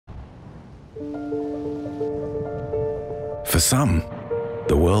For some,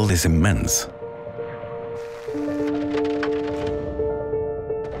 the world is immense.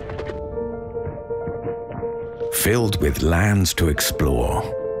 Filled with lands to explore,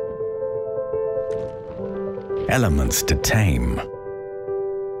 elements to tame,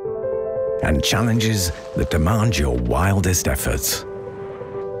 and challenges that demand your wildest efforts.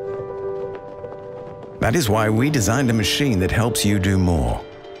 That is why we designed a machine that helps you do more.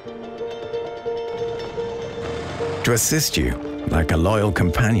 To assist you like a loyal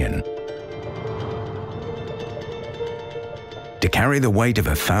companion. To carry the weight of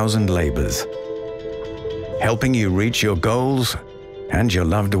 1,000 labors, helping you reach your goals and your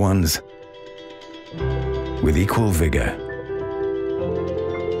loved ones with equal vigor.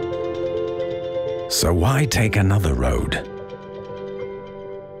 So why take another road?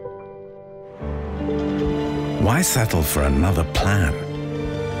 Why settle for another plan?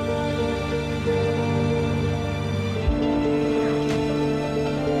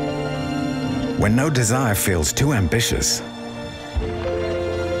 When no desire feels too ambitious,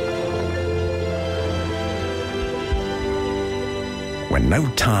 when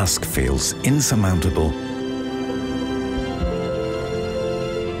no task feels insurmountable,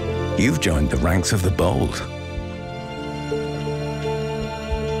 you've joined the ranks of the bold.